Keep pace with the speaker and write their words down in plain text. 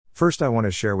First, I want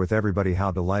to share with everybody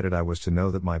how delighted I was to know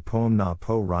that my poem Na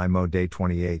Po Rai Mo Day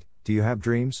 28, Do You Have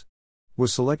Dreams?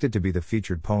 Was selected to be the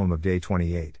featured poem of Day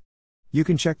 28. You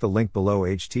can check the link below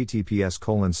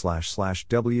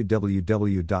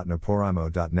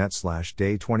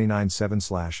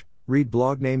https://www.naporaimo.net/day297/ read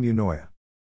blog name Unoya.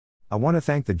 I want to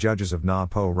thank the judges of Na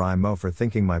Po Rai Mo for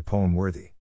thinking my poem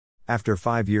worthy. After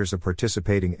 5 years of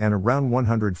participating and around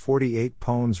 148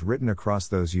 poems written across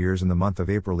those years in the month of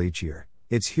April each year,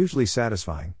 it's hugely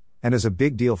satisfying, and is a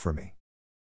big deal for me.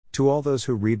 To all those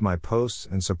who read my posts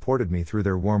and supported me through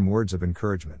their warm words of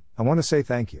encouragement, I want to say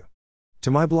thank you. To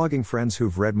my blogging friends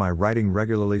who've read my writing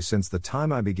regularly since the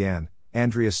time I began,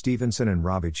 Andrea Stevenson and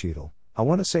Robbie Cheadle, I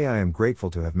want to say I am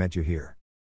grateful to have met you here.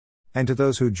 And to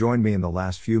those who joined me in the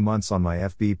last few months on my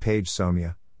FB page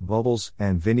Somya, Bubbles,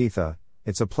 and Vinitha,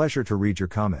 it's a pleasure to read your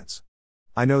comments.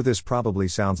 I know this probably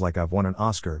sounds like I've won an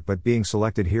Oscar, but being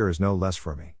selected here is no less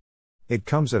for me. It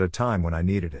comes at a time when I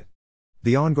needed it.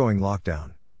 The ongoing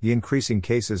lockdown, the increasing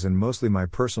cases and mostly my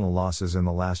personal losses in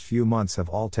the last few months have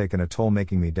all taken a toll,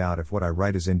 making me doubt if what I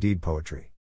write is indeed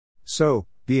poetry. So,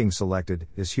 being selected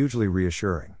is hugely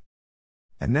reassuring.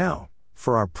 And now,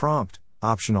 for our prompt,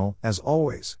 optional, as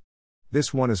always.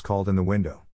 This one is called In the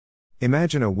Window.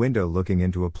 Imagine a window looking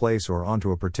into a place or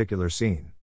onto a particular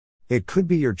scene. It could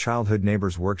be your childhood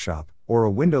neighbor's workshop, or a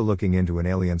window looking into an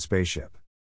alien spaceship.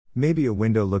 Maybe a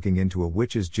window looking into a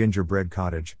witch's gingerbread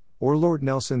cottage, or Lord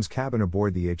Nelson's cabin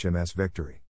aboard the HMS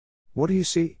Victory. What do you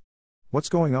see? What's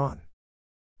going on?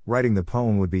 Writing the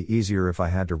poem would be easier if I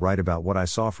had to write about what I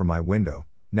saw from my window,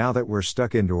 now that we're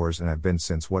stuck indoors and have been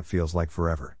since what feels like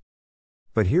forever.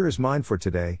 But here is mine for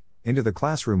today, into the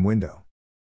classroom window.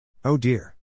 Oh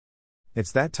dear.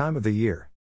 It's that time of the year.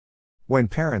 When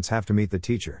parents have to meet the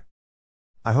teacher.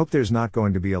 I hope there's not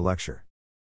going to be a lecture.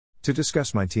 To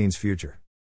discuss my teen's future.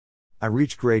 I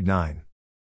reached grade 9.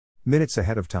 Minutes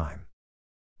ahead of time.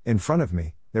 In front of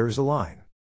me, there is a line.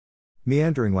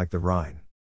 Meandering like the Rhine.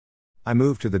 I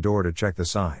move to the door to check the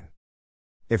sign.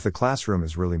 If the classroom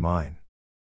is really mine.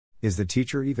 Is the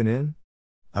teacher even in?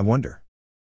 I wonder.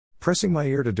 Pressing my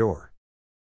ear to door.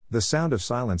 The sound of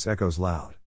silence echoes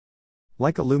loud.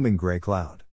 Like a looming gray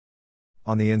cloud.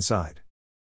 On the inside.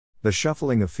 The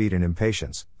shuffling of feet and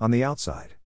impatience, on the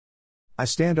outside. I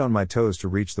stand on my toes to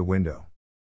reach the window.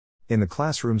 In the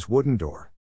classroom's wooden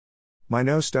door. My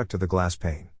nose stuck to the glass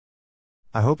pane.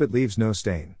 I hope it leaves no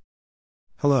stain.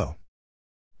 Hello.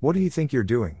 What do you think you're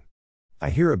doing?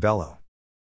 I hear a bellow.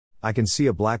 I can see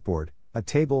a blackboard, a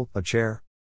table, a chair.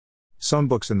 Some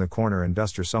books in the corner and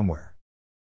duster somewhere.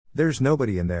 There's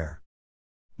nobody in there.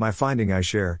 My finding I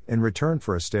share, in return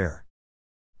for a stare.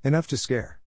 Enough to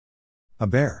scare. A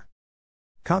bear.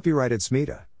 Copyrighted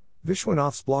Smita,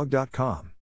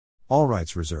 Vishwanathsblog.com. All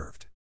rights reserved.